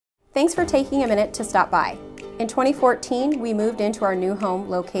Thanks for taking a minute to stop by. In 2014, we moved into our new home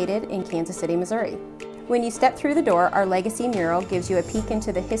located in Kansas City, Missouri. When you step through the door, our legacy mural gives you a peek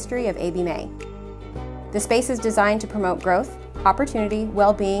into the history of AB May. The space is designed to promote growth, opportunity,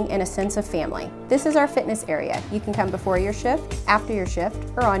 well-being, and a sense of family. This is our fitness area. You can come before your shift, after your shift,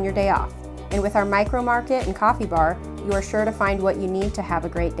 or on your day off. And with our micro market and coffee bar, you are sure to find what you need to have a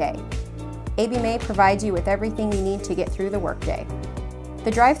great day. AB May provides you with everything you need to get through the workday. The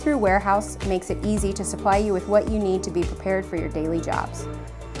drive-through warehouse makes it easy to supply you with what you need to be prepared for your daily jobs.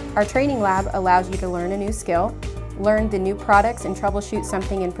 Our training lab allows you to learn a new skill, learn the new products, and troubleshoot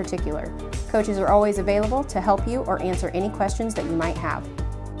something in particular. Coaches are always available to help you or answer any questions that you might have.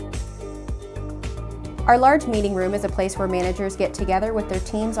 Our large meeting room is a place where managers get together with their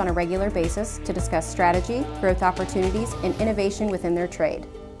teams on a regular basis to discuss strategy, growth opportunities, and innovation within their trade.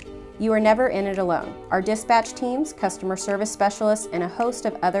 You are never in it alone. Our dispatch teams, customer service specialists, and a host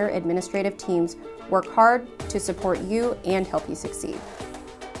of other administrative teams work hard to support you and help you succeed.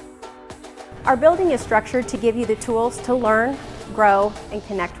 Our building is structured to give you the tools to learn, grow, and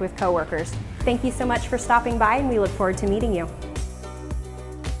connect with coworkers. Thank you so much for stopping by, and we look forward to meeting you.